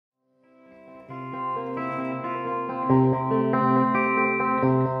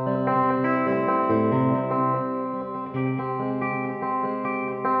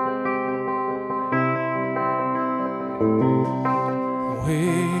We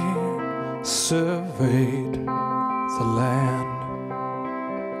surveyed the land,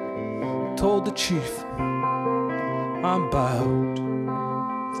 told the chief about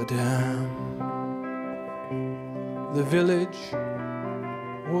the dam. The village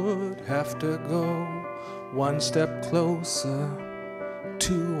would have to go one step closer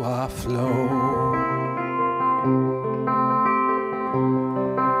to our flow.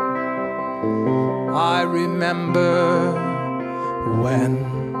 I remember when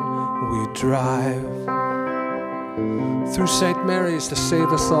we drive through St. Mary's to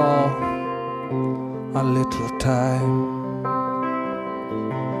save us all a little time.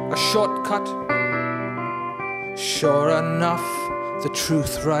 A shortcut, sure enough, the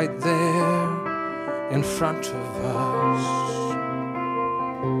truth right there in front of us.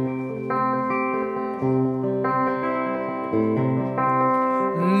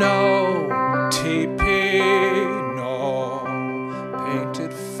 No TP, no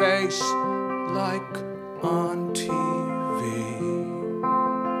painted face like on TV.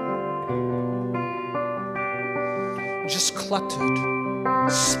 Just cluttered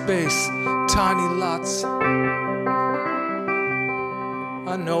space, tiny lots,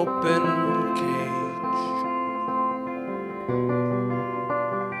 an open cage.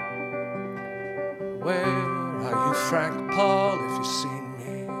 Where are you, Frank Paul, if you've seen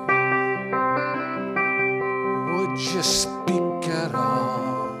me? Would you speak at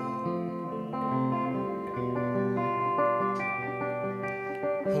all?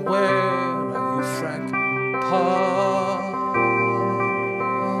 Where are you, Frank Paul?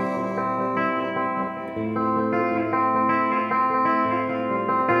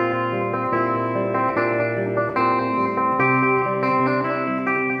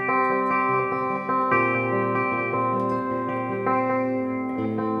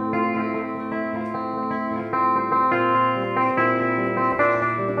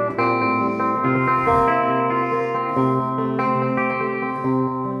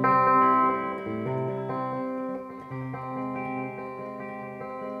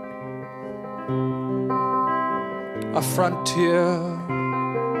 A frontier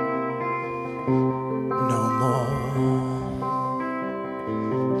no more,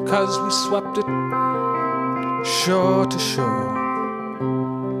 'cause we swept it shore to shore.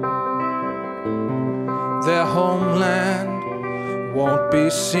 Their homeland won't be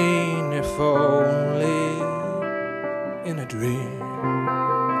seen if only in a dream.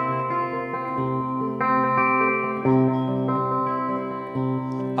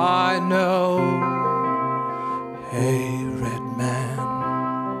 I know, hey, red man,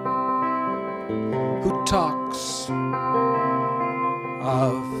 who talks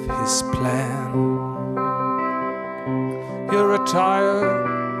of his plan. He'll retire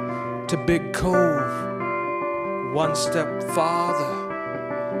to Big Cove, one step farther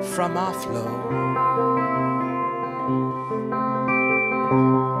from our flow.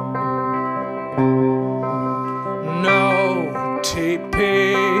 No TP,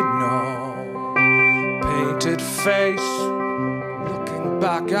 no painted face looking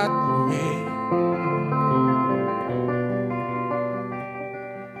back at me.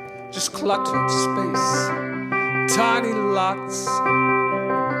 Just cluttered space, tiny lots,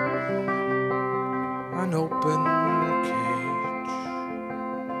 an open cage.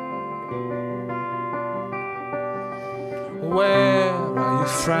 Where are you,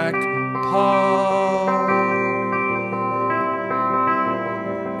 Frank Paul?